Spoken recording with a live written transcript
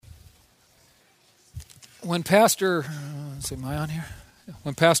When Pastor, am I on here?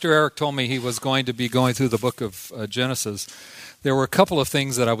 When Pastor Eric told me he was going to be going through the book of Genesis, there were a couple of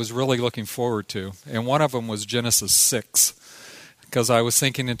things that I was really looking forward to, and one of them was Genesis 6, because I was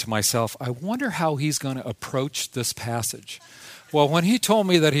thinking into myself, I wonder how he's going to approach this passage. Well, when he told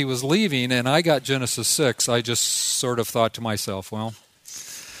me that he was leaving and I got Genesis 6, I just sort of thought to myself, well,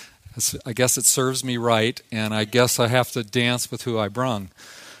 I guess it serves me right, and I guess I have to dance with who I brung.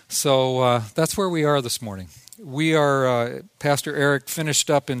 So that's where we are this morning. We are, Pastor Eric finished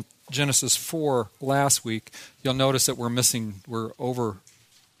up in Genesis 4 last week. You'll notice that we're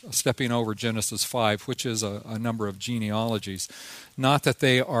stepping over Genesis 5, which is a number of genealogies. Not that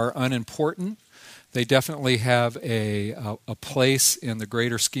they are unimportant. They definitely have a place in the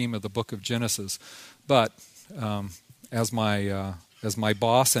greater scheme of the book of Genesis. But as my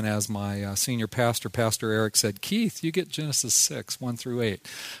boss and as my senior pastor, Pastor Eric, said, Keith, you get Genesis 6, 1 through 8.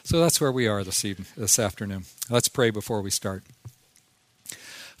 So that's where we are this afternoon. Let's pray before we start.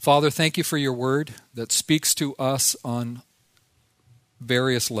 Father, thank you for your word that speaks to us on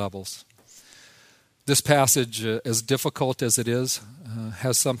various levels. This passage, as difficult as it is,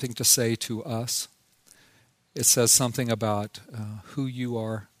 has something to say to us. It says something about who you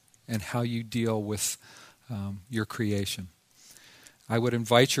are and how you deal with your creation. I would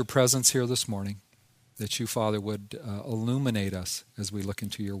invite your presence here this morning, that you, Father, would illuminate us as we look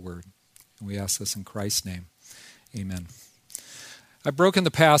into your word. And we ask this in Christ's name. Amen. I've broken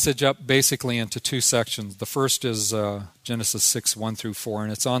the passage up basically into two sections. The first is Genesis 6, 1 through 4,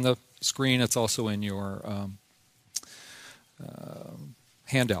 and it's on the screen. It's also in your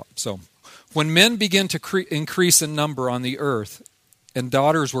handout. So, when men began to increase in number on the earth, and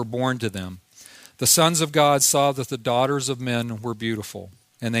daughters were born to them, the sons of God saw that the daughters of men were beautiful,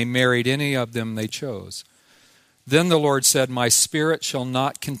 and they married any of them they chose. Then the Lord said, My spirit shall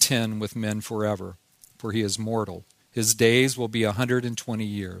not contend with men forever, for he is mortal. His days will be 120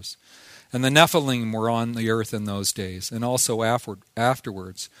 years. And the Nephilim were on the earth in those days, and also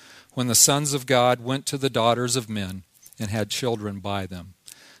afterwards, when the sons of God went to the daughters of men and had children by them.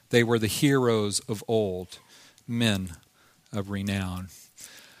 They were the heroes of old, men of renown.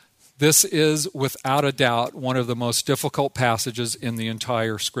 This is, without a doubt, one of the most difficult passages in the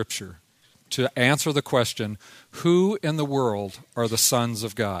entire Scripture, to answer the question, who in the world are the sons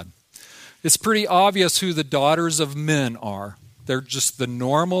of God? It's pretty obvious who the daughters of men are. They're just the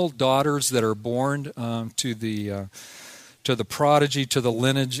normal daughters that are born to the prodigy, to the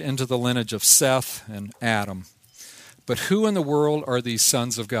lineage, into the lineage of Seth and Adam. But who in the world are these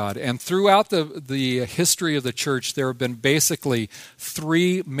sons of God? And throughout the history of the church, there have been basically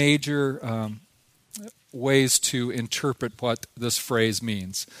three major ways to interpret what this phrase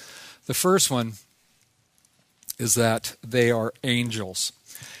means. The first one is that they are angels.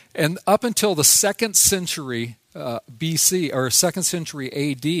 And up until the 2nd century BC, or 2nd century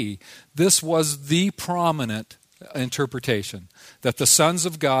AD, this was the prominent interpretation, that the sons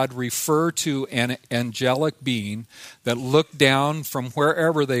of God refer to an angelic being that looked down from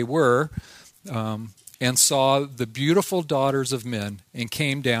wherever they were and saw the beautiful daughters of men and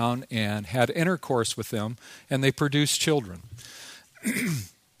came down and had intercourse with them, and they produced children.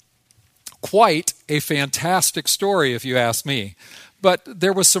 Quite a fantastic story, if you ask me. But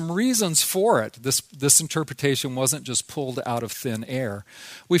there was some reasons for it. This interpretation wasn't just pulled out of thin air.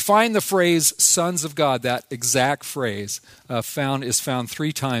 We find the phrase "sons of God," that exact phrase, is found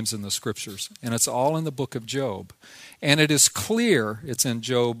 3 times in the Scriptures, and it's all in the book of Job. And it is clear, it's in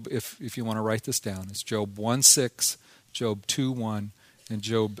Job, if you want to write this down, it's Job 1:6, Job 2:1, and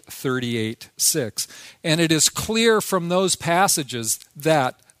Job 38:6. And it is clear from those passages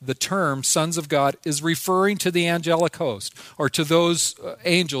that the term sons of God is referring to the angelic host, or to those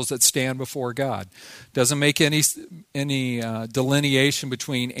angels that stand before God. Doesn't make any delineation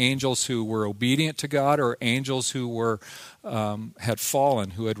between angels who were obedient to God or angels who had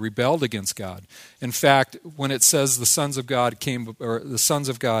fallen, who had rebelled against God. In fact, when it says the sons of God came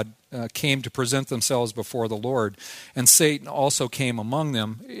to present themselves before the Lord, and Satan also came among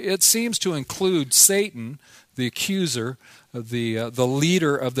them, it seems to include Satan, the accuser, the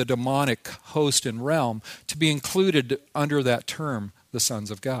leader of the demonic host and realm, to be included under that term, the sons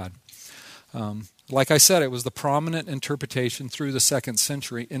of God. Like I said, it was the prominent interpretation through the 2nd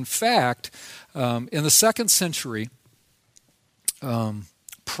century. In fact, in the 2nd century,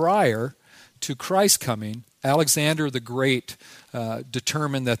 prior to Christ's coming, Alexander the Great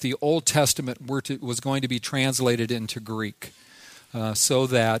determined that the Old Testament was going to be translated into Greek, so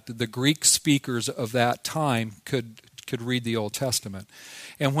that the Greek speakers of that time could read the Old Testament.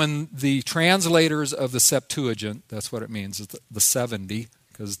 And when the translators of the Septuagint, that's what it means, the 70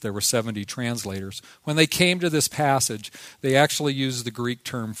 because there were 70 translators. When they came to this passage, they actually used the Greek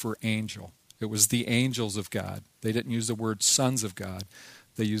term for angel. It was the angels of God. They didn't use the word sons of God.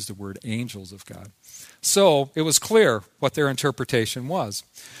 They used the word angels of God. So it was clear what their interpretation was.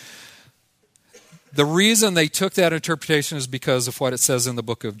 The reason they took that interpretation is because of what it says in the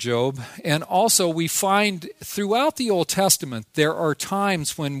book of Job. And also we find throughout the Old Testament, there are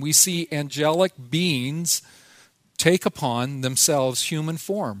times when we see angelic beings take upon themselves human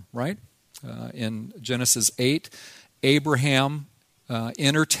form, right? In Genesis 8, Abraham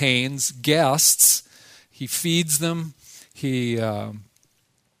entertains guests. He feeds them. He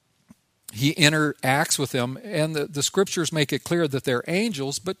interacts with them, and the scriptures make it clear that they're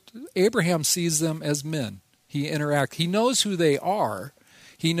angels, but Abraham sees them as men. He knows who they are.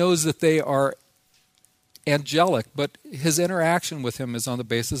 He knows that they are angelic, but his interaction with him is on the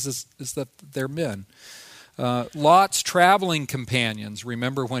basis is that they're men. Lot's traveling companions,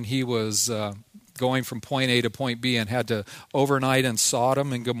 remember when he was going from point A to point B and had to overnight in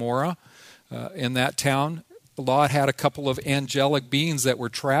Sodom and Gomorrah in that town? Lot had a couple of angelic beings that were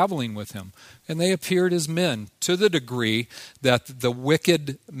traveling with him, and they appeared as men to the degree that the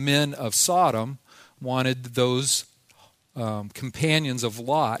wicked men of Sodom wanted those companions of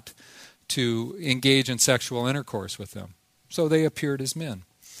Lot to engage in sexual intercourse with them. So they appeared as men.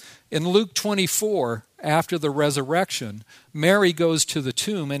 In Luke 24, after the resurrection, Mary goes to the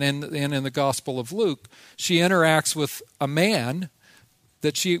tomb, and in the Gospel of Luke, she interacts with a man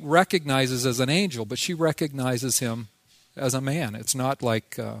that she recognizes as an angel, but she recognizes him as a man. It's not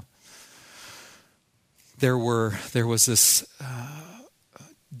like there was this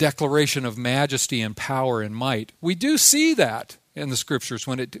declaration of majesty and power and might. We do see that in the scriptures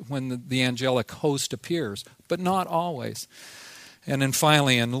when the angelic host appears, but not always. And then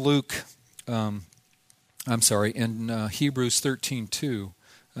finally in in Hebrews 13:2,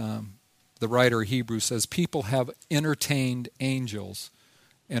 the writer of Hebrews says, people have entertained angels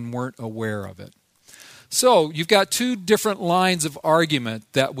and weren't aware of it. So you've got two different lines of argument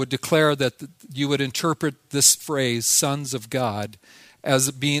that would declare that you would interpret this phrase, sons of God, as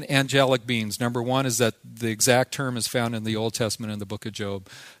being angelic beings. Number one is that the exact term is found in the Old Testament in the book of Job.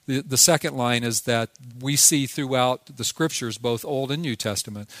 The second line is that we see throughout the scriptures, both Old and New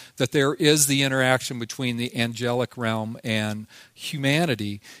Testament, that there is the interaction between the angelic realm and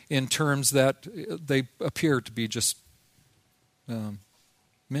humanity in terms that they appear to be just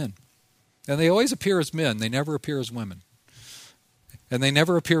men. And they always appear as men. They never appear as women. And they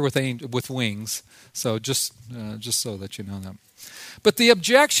never appear with wings. So just so that you know that. But the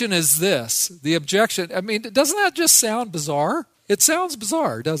objection is this. Doesn't that just sound bizarre? It sounds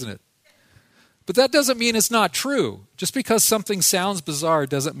bizarre, doesn't it? But that doesn't mean it's not true. Just because something sounds bizarre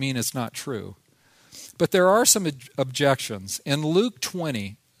doesn't mean it's not true. But there are some objections. In Luke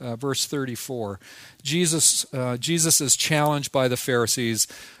 20, verse 34, Jesus is challenged by the Pharisees,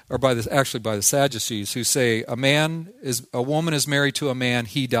 or by the Sadducees, who say a woman is married to a man,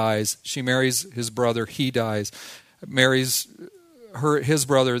 he dies. She marries his brother, he dies. Marries his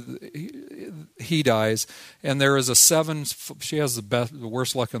brother, he dies. And there is she has the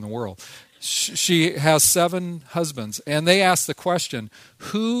worst luck in the world. She has 7 husbands, and they ask the question,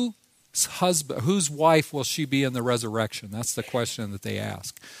 whose wife will she be in the resurrection? That's the question that they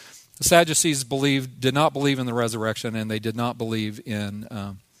ask. The Sadducees did not believe in the resurrection, and they did not believe in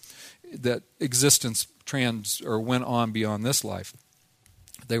that existence went on beyond this life.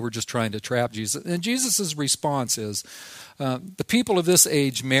 They were just trying to trap Jesus. And Jesus' response is, the people of this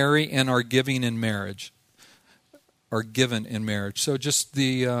age marry and are given in marriage. So just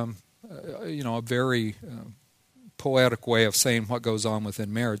a very poetic way of saying what goes on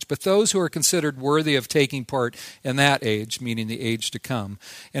within marriage. But those who are considered worthy of taking part in that age, meaning the age to come,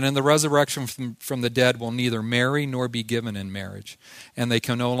 and in the resurrection from the dead will neither marry nor be given in marriage, and they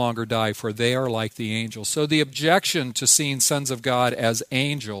can no longer die, for they are like the angels. So the objection to seeing sons of God as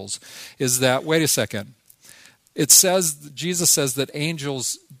angels is that, wait a second, Jesus says that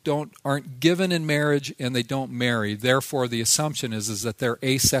angels aren't given in marriage and they don't marry. Therefore, the assumption is that they're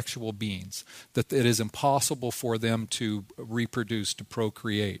asexual beings, that it is impossible for them to reproduce, to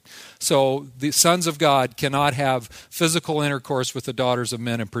procreate. So the sons of God cannot have physical intercourse with the daughters of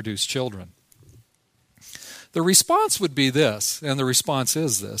men and produce children. The response would be this, and the response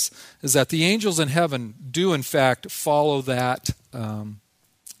is this, is that the angels in heaven do in fact follow that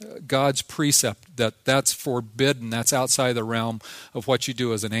God's precept, that's forbidden, that's outside the realm of what you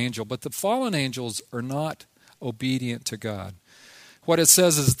do as an angel. But the fallen angels are not obedient to God. What it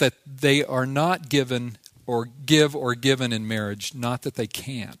says is that they are not given or given in marriage, not that they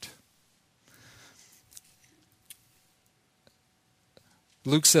can't.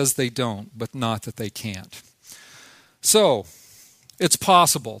 Luke says they don't, but not that they can't. So, it's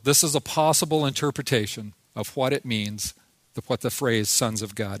possible. This is a possible interpretation of what it means, what the phrase sons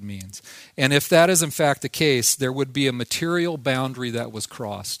of God means. And if that is in fact the case, there would be a material boundary that was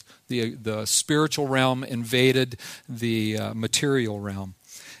crossed. The spiritual realm invaded the material realm.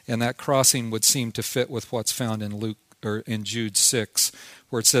 And that crossing would seem to fit with what's found in Luke or in Jude 6,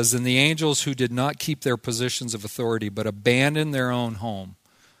 where it says, "And the angels who did not keep their positions of authority but abandoned their own home,"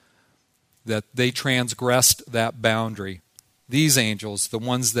 that they transgressed that boundary. These angels, the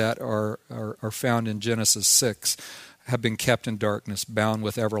ones that are found in Genesis 6, have been kept in darkness, bound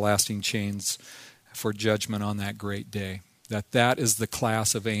with everlasting chains for judgment on that great day. That is the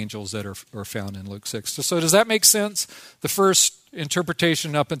class of angels that are found in Luke 6. So does that make sense? The first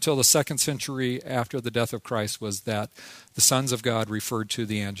interpretation up until the 2nd century after the death of Christ was that the sons of God referred to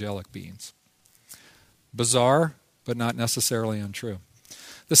the angelic beings. Bizarre, but not necessarily untrue.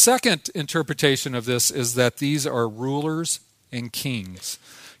 The second interpretation of this is that these are rulers and kings.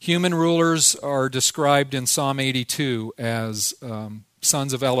 Human rulers are described in Psalm 82 as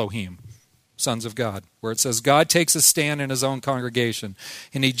sons of Elohim, sons of God, where it says, God takes a stand in his own congregation,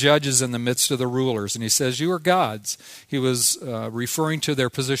 and he judges in the midst of the rulers. And he says, you are gods. He was referring to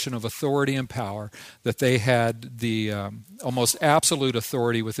their position of authority and power, that they had the almost absolute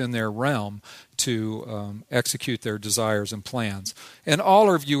authority within their realm to execute their desires and plans. And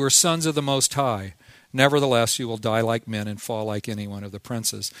all of you are sons of the Most High. Nevertheless, you will die like men and fall like any one of the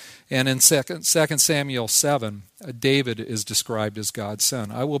princes. And in 2 Samuel 7, David is described as God's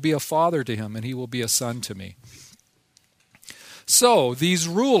son. I will be a father to him, and he will be a son to me. So these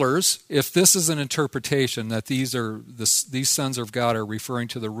rulers, if this is an interpretation that these sons of God are referring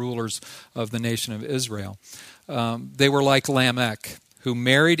to the rulers of the nation of Israel, they were like Lamech, who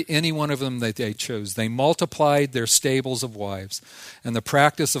married any one of them that they chose. They multiplied their stables of wives, and the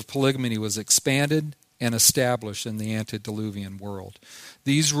practice of polygamy was expanded and established in the antediluvian world.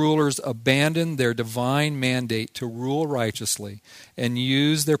 These rulers abandoned their divine mandate to rule righteously and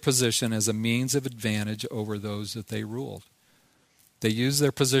used their position as a means of advantage over those that they ruled. They used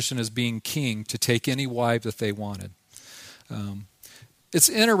their position as being king to take any wife that they wanted. It's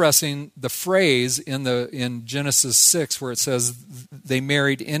interesting, the phrase in Genesis 6 where it says they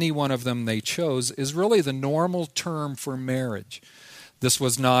married any one of them they chose is really the normal term for marriage. This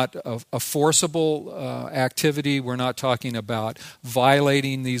was not a forcible activity. We're not talking about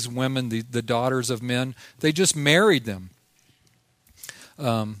violating these women, the daughters of men. They just married them.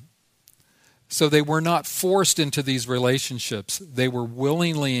 So they were not forced into these relationships. They were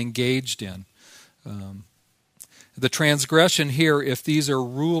willingly engaged in. The transgression here, if these are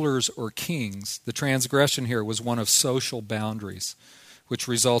rulers or kings, the transgression here was one of social boundaries, which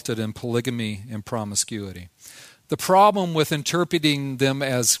resulted in polygamy and promiscuity. The problem with interpreting them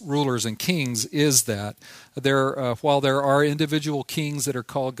as rulers and kings is that while there are individual kings that are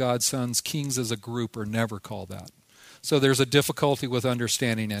called God's sons, kings as a group are never called that. So there's a difficulty with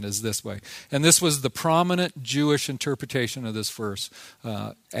understanding it as this way. And this was the prominent Jewish interpretation of this verse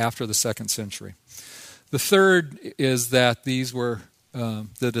after the 2nd century. The third is that these were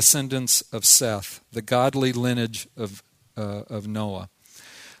the descendants of Seth, the godly lineage of Noah.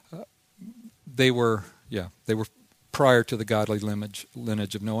 They were prior to the godly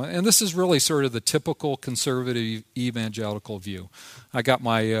lineage of Noah. And this is really sort of the typical conservative evangelical view. I got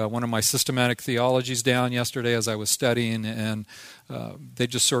my one of my systematic theologies down yesterday as I was studying, and they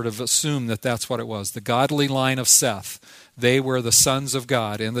just sort of assumed that that's what it was. The godly line of Seth, they were the sons of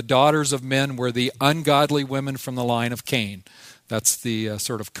God, and the daughters of men were the ungodly women from the line of Cain. That's the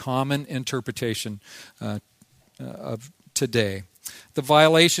sort of common interpretation of today. The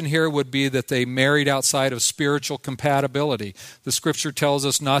violation here would be that they married outside of spiritual compatibility. The Scripture tells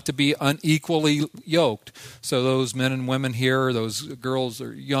us not to be unequally yoked. So those men and women here, those girls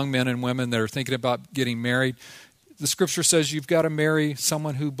or young men and women that are thinking about getting married, the Scripture says you've got to marry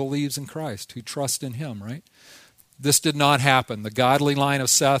someone who believes in Christ, who trusts in Him, right? This did not happen. The godly line of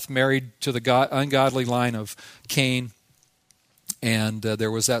Seth married to the ungodly line of Cain, and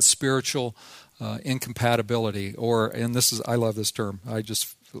there was that spiritual incompatibility, and I love this term. I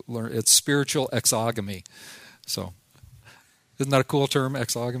just learned it's spiritual exogamy. So, isn't that a cool term,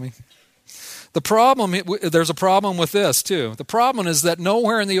 exogamy? There's a problem with this too. The problem is that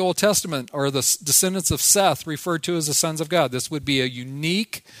nowhere in the Old Testament are the descendants of Seth referred to as the sons of God. This would be a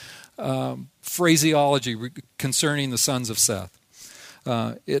unique phraseology concerning the sons of Seth.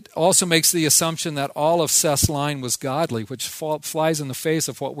 It also makes the assumption that all of Seth's line was godly, which flies in the face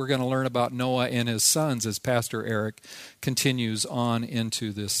of what we're going to learn about Noah and his sons as Pastor Eric continues on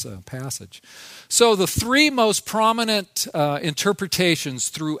into this passage. So the three most prominent interpretations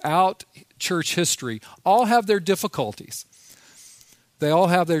throughout church history all have their difficulties. They all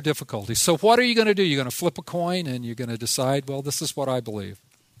have their difficulties. So what are you going to do? You're going to flip a coin and you're going to decide, well, this is what I believe.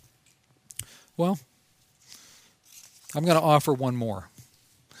 Well, I'm going to offer one more.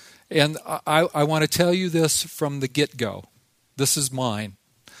 And I want to tell you this from the get-go. This is mine.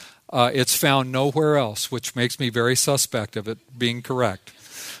 It's found nowhere else, which makes me very suspect of it being correct.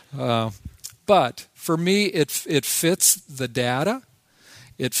 But for me, it fits the data.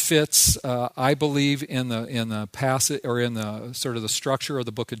 It fits, I believe, in the passage or in the sort of the structure of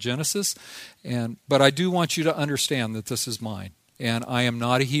the book of Genesis. But I do want you to understand that this is mine. And I am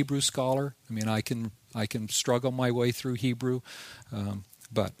not a Hebrew scholar. I mean, I can struggle my way through Hebrew,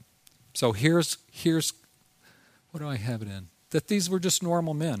 but so here's what do I have it in? That these were just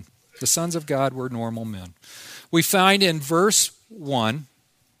normal men. The sons of God were normal men. We find in verse 1,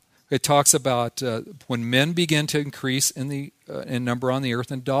 it talks about when men begin to increase in number on the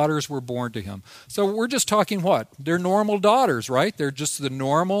earth, and daughters were born to him. So we're just talking what? They're normal daughters, right? They're just the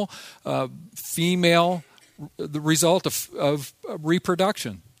normal female, the result of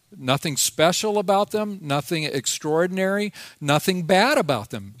reproduction. Nothing special about them, nothing extraordinary, nothing bad about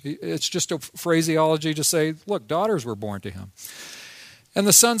them. It's just a phraseology to say, look, daughters were born to him. And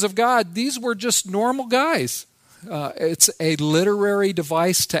the sons of God, these were just normal guys. It's a literary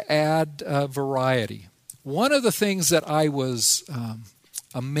device to add variety. One of the things that I was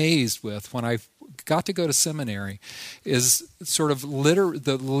amazed with when I got to go to seminary is sort of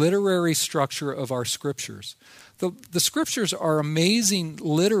the literary structure of our scriptures. The scriptures are amazing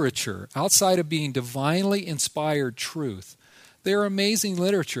literature outside of being divinely inspired truth. They're amazing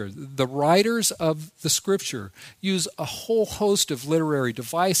literature. The writers of the scripture use a whole host of literary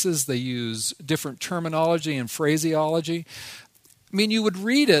devices. They use different terminology and phraseology. I mean, you would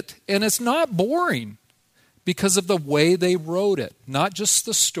read it, and it's not boring because of the way they wrote it. Not just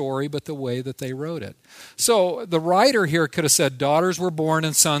the story, but the way that they wrote it. So the writer here could have said, daughters were born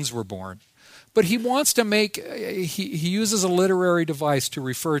and sons were born. But he wants to he uses a literary device to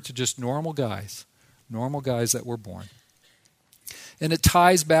refer to just normal guys that were born. And it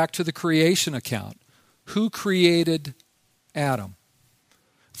ties back to the creation account. Who created Adam?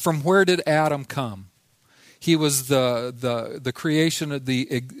 From where did Adam come? He was the creation of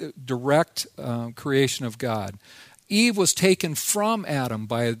the direct creation of God. Eve was taken from Adam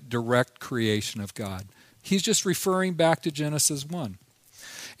by a direct creation of God. He's just referring back to Genesis 1.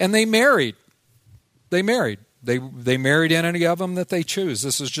 And they married. They married any of them that they choose.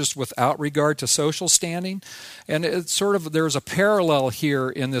 This is just without regard to social standing. And it's sort of, there's a parallel here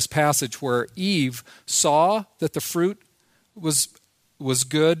in this passage where Eve saw that the fruit was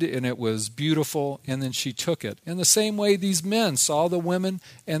good and it was beautiful, and then she took it. In the same way, these men saw the women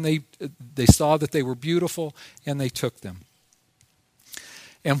and they saw that they were beautiful and they took them.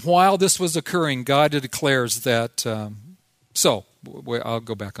 And while this was occurring, God declares that, I'll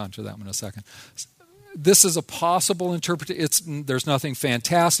go back onto that one in a second. This is a possible interpretation. There's nothing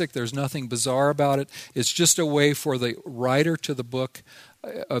fantastic. There's nothing bizarre about it. It's just a way for the writer to the book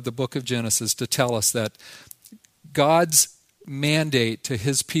of Genesis to tell us that God's mandate to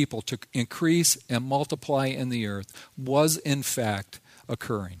his people to increase and multiply in the earth was in fact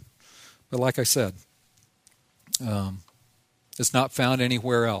occurring. But like I said, it's not found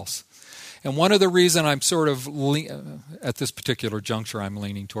anywhere else. And one of the reasons I'm sort of, at this particular juncture, I'm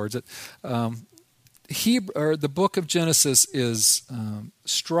leaning towards it, the book of Genesis is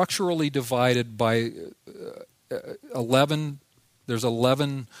structurally divided by 11. There's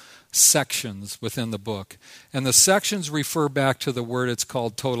 11 sections within the book. And the sections refer back to the word, it's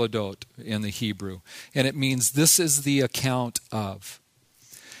called toledot in the Hebrew. And it means this is the account of.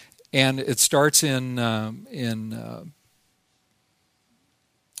 And it starts in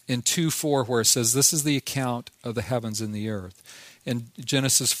 2:4 where it says, this is the account of the heavens and the earth. In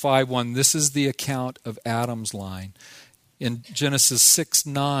Genesis 5:1, this is the account of Adam's line. In Genesis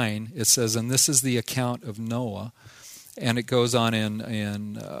 6:9, it says, and this is the account of Noah. And it goes on in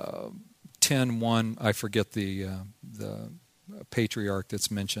 10:1, I forget the patriarch that's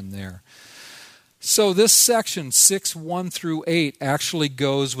mentioned there. So this section, 6:1 through 8, actually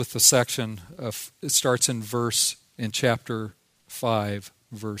goes with the section of, it starts in chapter 5,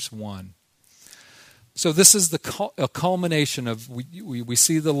 verse 1. So this is a culmination of, we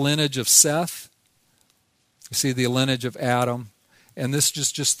see the lineage of Seth, we see the lineage of Adam, and this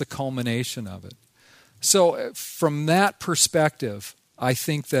is just the culmination of it. So from that perspective, I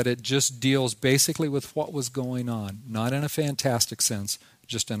think that it just deals basically with what was going on, not in a fantastic sense,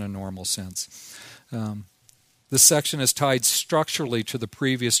 just in a normal sense. This section is tied structurally to the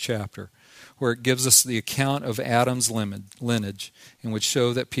previous chapter, where it gives us the account of Adam's lineage, and would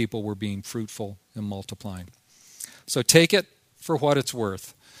show that people were being fruitful and multiplying. So take it for what it's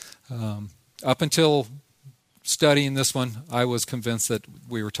worth. Up until studying this one, I was convinced that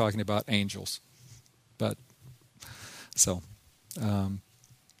we were talking about angels. And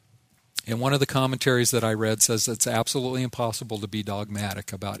one of the commentaries that I read says it's absolutely impossible to be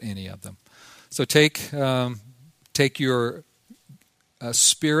dogmatic about any of them. So take your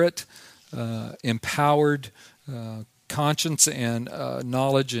spirit, empowered conscience and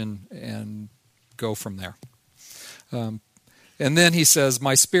knowledge and go from there. And then he says,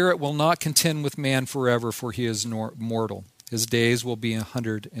 my spirit will not contend with man forever, for he is mortal. His days will be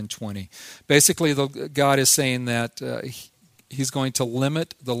 120. Basically, God is saying that he's going to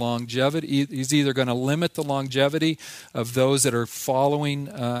limit the longevity. He's either going to limit the longevity of those that are following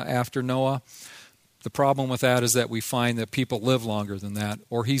after Noah. The problem with that is that we find that people live longer than that.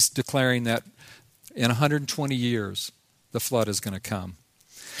 Or he's declaring that in 120 years, the flood is going to come.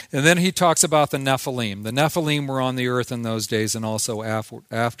 And then he talks about the Nephilim. The Nephilim were on the earth in those days and also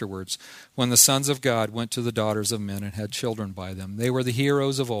afterwards, when the sons of God went to the daughters of men and had children by them. They were the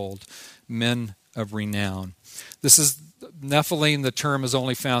heroes of old, men of renown. This is Nephilim. The term is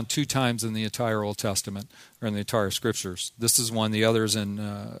only found 2 times in the entire Old Testament, or in the entire Scriptures. This is one. The other is in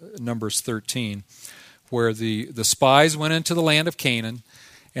Numbers 13, where the spies went into the land of Canaan,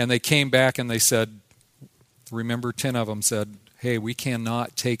 and they came back and they said, remember 10 of them said, hey, we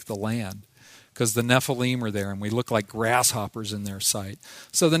cannot take the land because the Nephilim are there and we look like grasshoppers in their sight.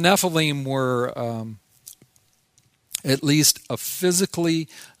 So the Nephilim were at least a physically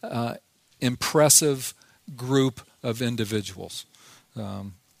impressive group of individuals.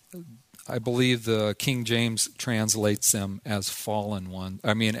 I believe the King James translates them as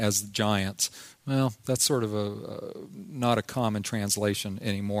as giants. Well, that's sort of not a common translation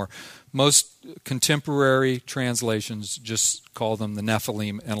anymore. Most contemporary translations just call them the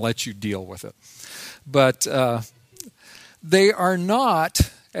Nephilim and let you deal with it. But they are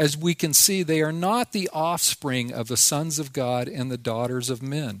not, as we can see, they are not the offspring of the sons of God and the daughters of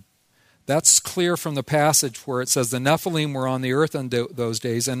men. That's clear from the passage where it says the Nephilim were on the earth in those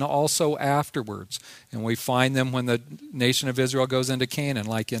days and also afterwards. And we find them when the nation of Israel goes into Canaan,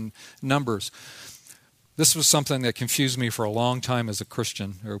 like in Numbers. This was something that confused me for a long time as a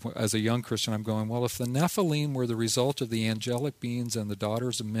Christian, or as a young Christian. I'm going, well, if the Nephilim were the result of the angelic beings and the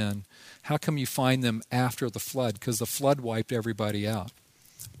daughters of men, how come you find them after the flood? Because the flood wiped everybody out.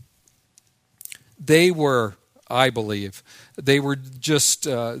 They were, I believe, they were just...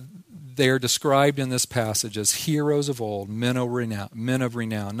 They are described in this passage as heroes of old, men of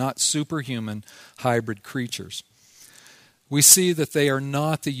renown, not superhuman hybrid creatures. We see that they are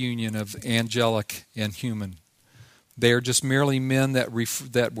not the union of angelic and human. They are just merely men that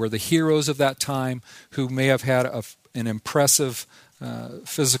were the heroes of that time, who may have had an impressive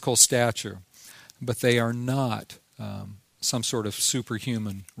physical stature, but they are not some sort of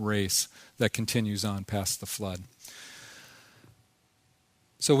superhuman race that continues on past the flood.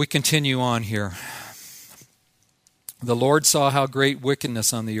 So we continue on here. The Lord saw how great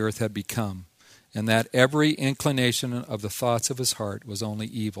wickedness on the earth had become, and that every inclination of the thoughts of his heart was only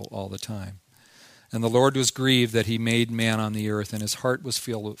evil all the time. And the Lord was grieved that he made man on the earth, and his heart was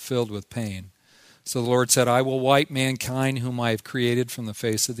filled with pain. So the Lord said, I will wipe mankind whom I have created from the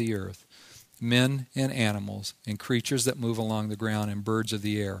face of the earth, men and animals, and creatures that move along the ground, and birds of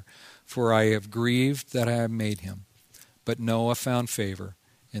the air, for I have grieved that I have made him. But Noah found favor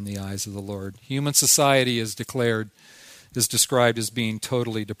in the eyes of the Lord. Human society is described as being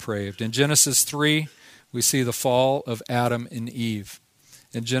totally depraved. In Genesis 3, we see the fall of Adam and Eve.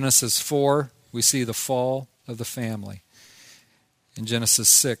 In Genesis 4, we see the fall of the family. In Genesis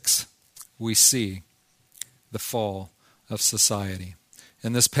 6, we see the fall of society.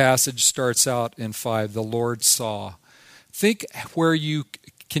 And this passage starts out in 5, the Lord saw. Think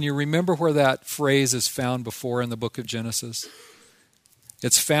can you remember where that phrase is found before in the book of Genesis?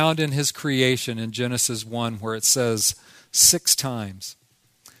 It's found in his creation in Genesis 1, where it says 6 times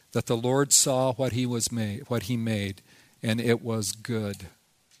that the Lord saw what he made, and it was good.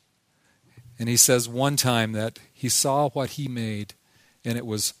 And he says one time that he saw what he made, and it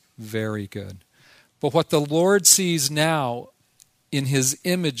was very good. But what the Lord sees now in his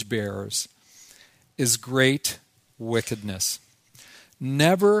image bearers is great wickedness.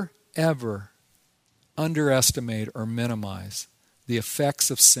 Never, ever underestimate or minimize the effects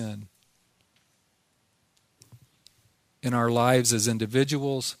of sin. in our lives as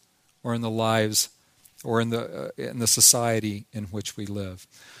individuals or in the lives or in the society in which we live.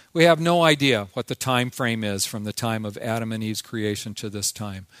 We have no idea what the time frame is from the time of Adam and Eve's creation to this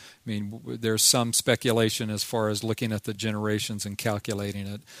time. I mean, there's some speculation as far as looking at the generations and calculating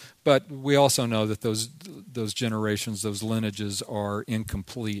it. But we also know that those generations, those lineages are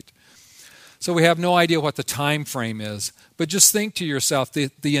incomplete. So we have no idea what the time frame is. But just think to yourself, the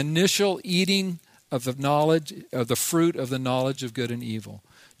initial eating of the knowledge, of the fruit of the knowledge of good and evil,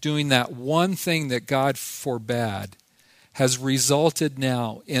 doing that one thing that God forbade, has resulted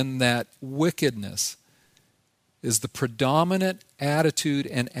now in that wickedness is the predominant attitude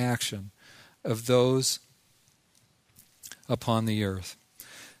and action of those upon the earth.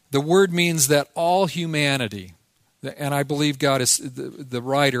 The word means that all humanity, and I believe God is, the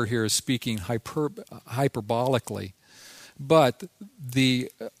writer here is speaking hyperbolically, but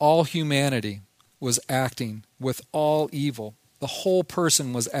all humanity was acting with all evil. The whole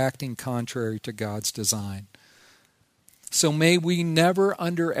person was acting contrary to God's design. So may we never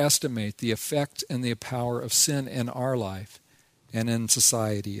underestimate the effect and the power of sin in our life and in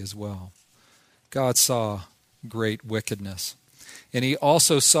society as well. God saw great wickedness. And he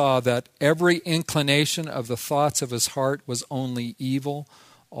also saw that every inclination of the thoughts of his heart was only evil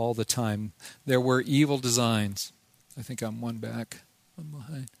all the time. There were evil designs. I think I'm one behind.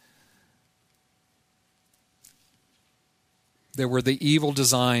 There were the evil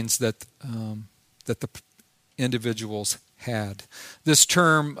designs that the individuals had. This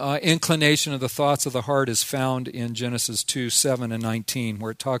term, inclination of the thoughts of the heart, is found in Genesis 2:7 and 19,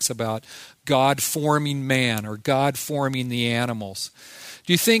 where it talks about God forming man or God forming the animals.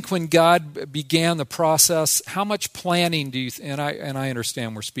 Do you think when God began the process, how much planning do you, and I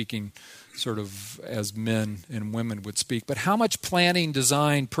understand we're speaking sort of as men and women would speak, but how much planning,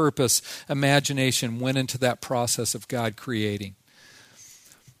 design, purpose, imagination went into that process of God creating?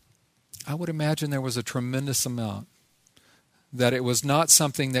 I would imagine there was a tremendous amount. That it was not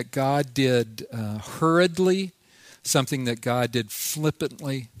something that God did hurriedly, something that God did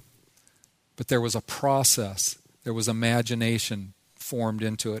flippantly, but there was a process. There was imagination formed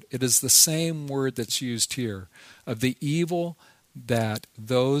into it. It is the same word that's used here of the evil that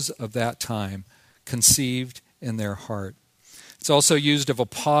those of that time conceived in their heart. It's also used of a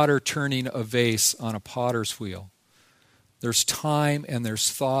potter turning a vase on a potter's wheel. There's time and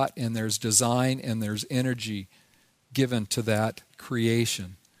there's thought and there's design and there's energy given to that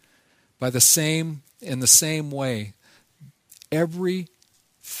creation. In the same way, every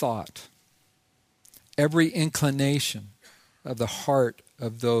thought, every inclination of the heart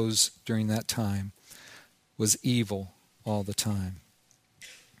of those during that time was evil all the time.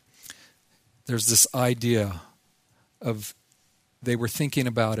 There's this idea of they were thinking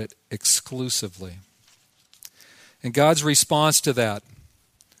about it exclusively. And God's response to that,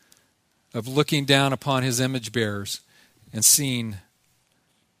 of looking down upon his image bearers and seeing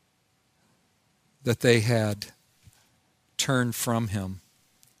that they had turned from him,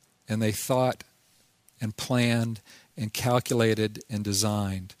 and they thought and planned and calculated and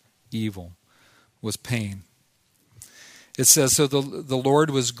designed evil, was pain. It says, so the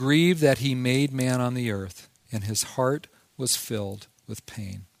Lord was grieved that he made man on the earth, and his heart was filled with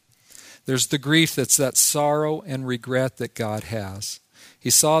pain. There's the grief, that's that sorrow and regret that God has. He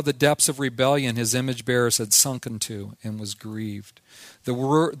saw the depths of rebellion his image bearers had sunken to and was grieved. The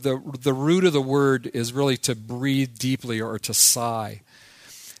root of the word is really to breathe deeply or to sigh.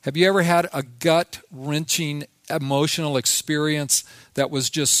 Have you ever had a gut-wrenching emotional experience that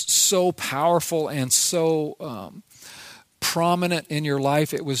was just so powerful and so prominent in your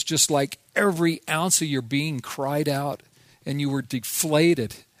life? It was just like every ounce of your being cried out and you were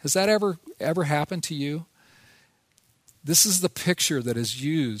deflated. Has that ever happened to you? This is the picture that is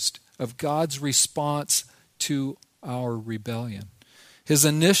used of God's response to our rebellion. His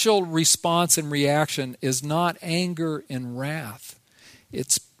initial response and reaction is not anger and wrath.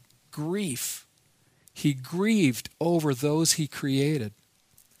 It's grief. He grieved over those he created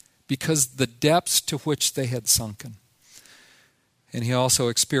because the depths to which they had sunken. And he also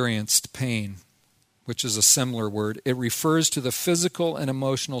experienced pain, which is a similar word. It refers to the physical and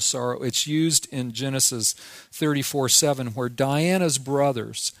emotional sorrow. It's used in Genesis 34:7, where Diana's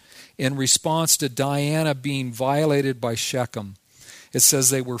brothers, in response to Diana being violated by Shechem, it says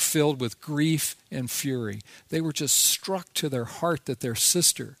they were filled with grief and fury. They were just struck to their heart that their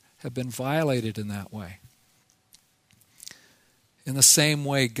sister had been violated in that way. In the same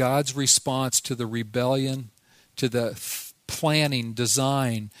way, God's response to the rebellion, to the planning,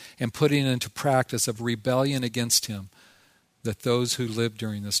 design, and putting into practice of rebellion against him, that those who lived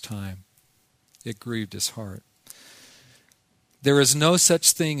during this time, it grieved his heart. There is no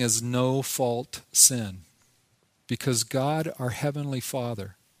such thing as no-fault sin, because God, our Heavenly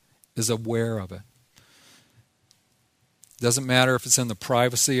Father, is aware of it. Doesn't matter if it's in the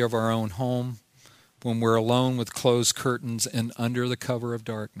privacy of our own home, when we're alone with closed curtains and under the cover of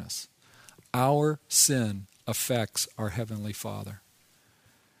darkness. Our sin affects our Heavenly Father,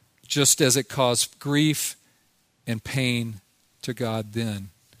 just as it caused grief and pain to God then,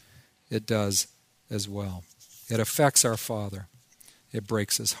 it does as well. It affects our Father. It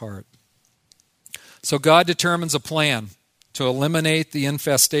breaks his heart. So God determines a plan to eliminate the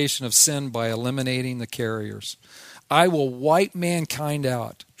infestation of sin by eliminating the carriers. I will wipe mankind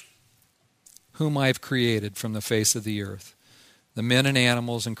out, whom I have created from the face of the earth, the men and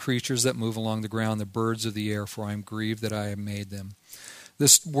animals and creatures that move along the ground, the birds of the air, for I am grieved that I have made them.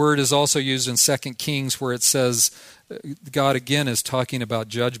 This word is also used in 2 Kings, where it says, God again is talking about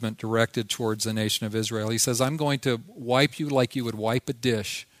judgment directed towards the nation of Israel. He says, I'm going to wipe you like you would wipe a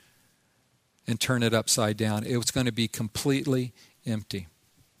dish and turn it upside down. It was going to be completely empty.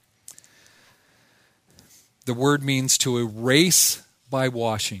 The word means to erase by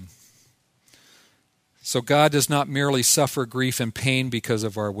washing. So God does not merely suffer grief and pain because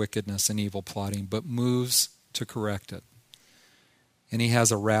of our wickedness and evil plotting, but moves to correct it. And he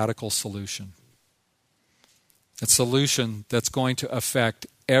has a radical solution. A solution that's going to affect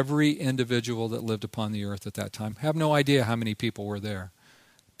every individual that lived upon the earth at that time. I have no idea how many people were there,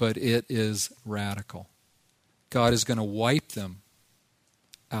 but it is radical. God is going to wipe them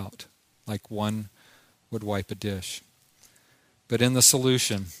out like one would wipe a dish. But in the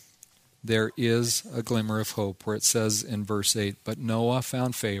solution, there is a glimmer of hope, where it says in verse 8, but Noah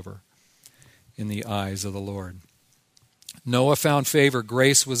found favor in the eyes of the Lord. Noah found favor.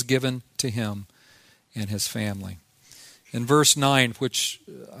 Grace was given to him and his family. In verse 9, which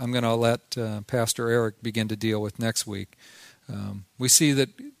I'm going to let Pastor Eric begin to deal with next week, we see that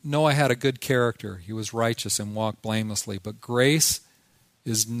Noah had a good character. He was righteous and walked blamelessly. But grace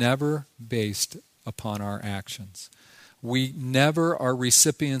is never based upon our actions. We never are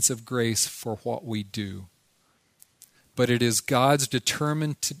recipients of grace for what we do. But it is God's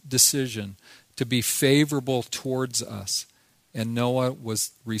determined decision to be favorable towards us. And Noah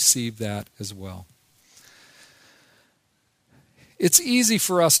received that as well. It's easy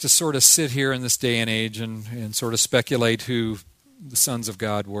for us to sort of sit here in this day and age and sort of speculate who the sons of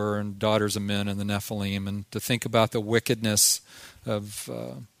God were and daughters of men and the Nephilim, and to think about the wickedness of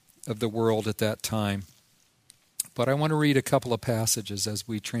the world at that time. But I want to read a couple of passages as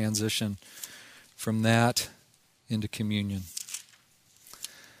we transition from that into communion.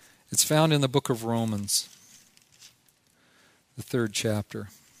 It's found in the book of Romans, the 3rd chapter.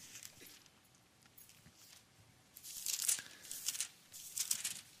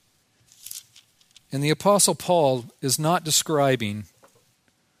 And the Apostle Paul is not describing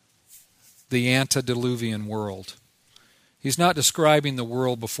the antediluvian world. He's not describing the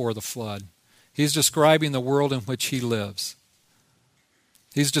world before the flood. He's describing the world in which he lives.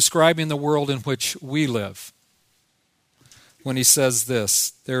 He's describing the world in which we live. When he says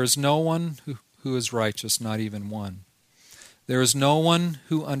this, there is no one who is righteous, not even one. There is no one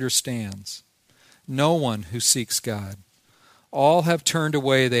who understands, no one who seeks God. All have turned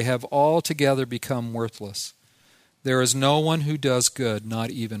away, they have altogether become worthless. There is no one who does good,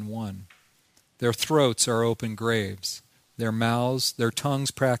 not even one. Their throats are open graves. Their mouths, their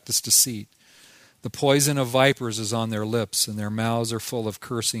tongues practice deceit. The poison of vipers is on their lips, and their mouths are full of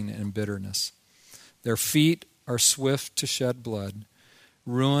cursing and bitterness. Their feet are swift to shed blood.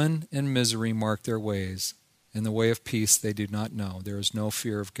 Ruin and misery mark their ways. In the way of peace they do not know. There is no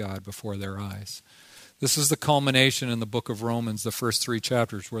fear of God before their eyes. This is the culmination in the book of Romans, the first 3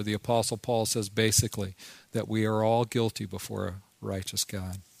 chapters, where the Apostle Paul says basically that we are all guilty before a righteous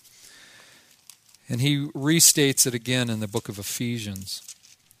God. And he restates it again in the book of Ephesians,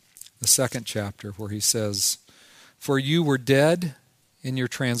 the 2nd chapter, where he says, for you were dead in your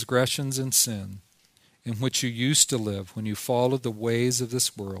transgressions and sin, in which you used to live when you followed the ways of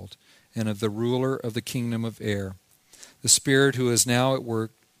this world and of the ruler of the kingdom of air, the spirit who is now at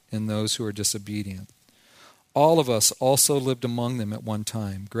work in those who are disobedient. All of us also lived among them at one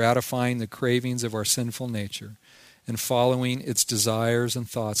time, gratifying the cravings of our sinful nature and following its desires and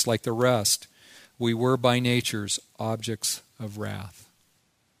thoughts. Like the rest, we were by natures objects of wrath.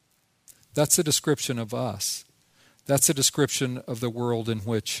 That's a description of us. That's a description of the world in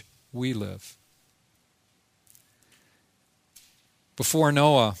which we live. Before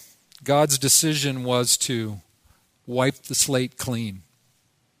Noah, God's decision was to wipe the slate clean.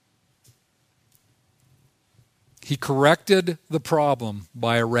 He corrected the problem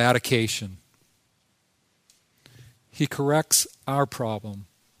by eradication. He corrects our problem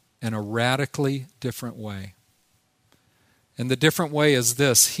in a radically different way. And the different way is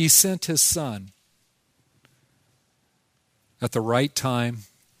this: He sent His Son at the right time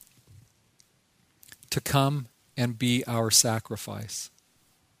to come and be our sacrifice.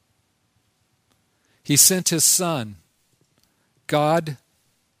 He sent His Son, God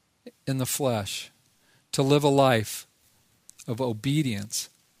in the flesh, to live a life of obedience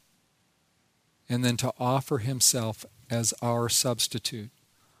and then to offer Himself as our substitute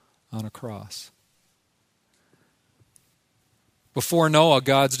on a cross. Before Noah,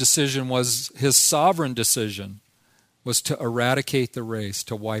 God's decision was, His sovereign decision was to eradicate the race,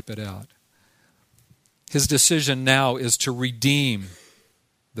 to wipe it out. His decision now is to redeem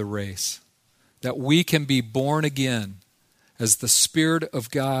the race, that we can be born again as the Spirit of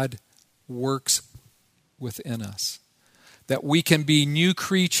God works within us, that we can be new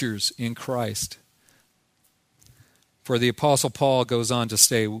creatures in Christ. For the Apostle Paul goes on to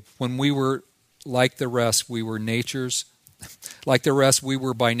say, when we were like the rest, we were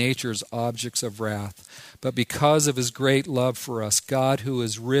by nature's objects of wrath. But because of His great love for us, God, who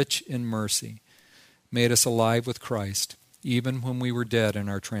is rich in mercy, made us alive with Christ, even when we were dead in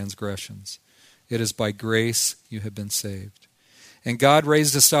our transgressions. It is by grace you have been saved. And God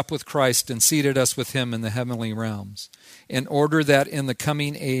raised us up with Christ and seated us with Him in the heavenly realms, in order that in the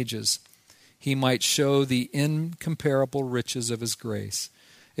coming ages He might show the incomparable riches of His grace,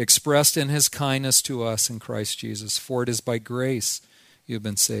 expressed in His kindness to us in Christ Jesus. For it is by grace you have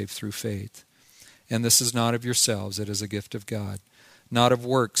been saved through faith. And this is not of yourselves, it is a gift of God, not of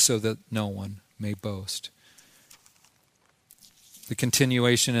works, so that no one may boast. The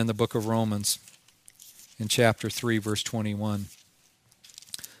continuation in the book of Romans, in chapter 3, verse 21.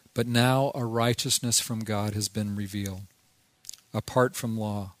 But now a righteousness from God has been revealed, apart from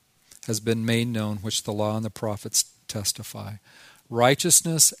law, has been made known, which the law and the prophets testify.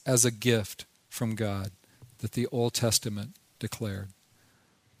 Righteousness as a gift from God that the Old Testament declared.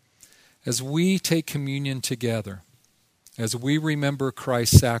 As we take communion together, as we remember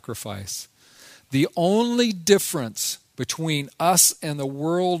Christ's sacrifice, the only difference between us and the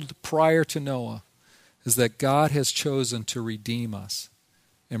world prior to Noah is that God has chosen to redeem us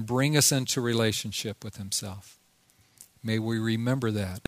and bring us into relationship with Himself. May we remember that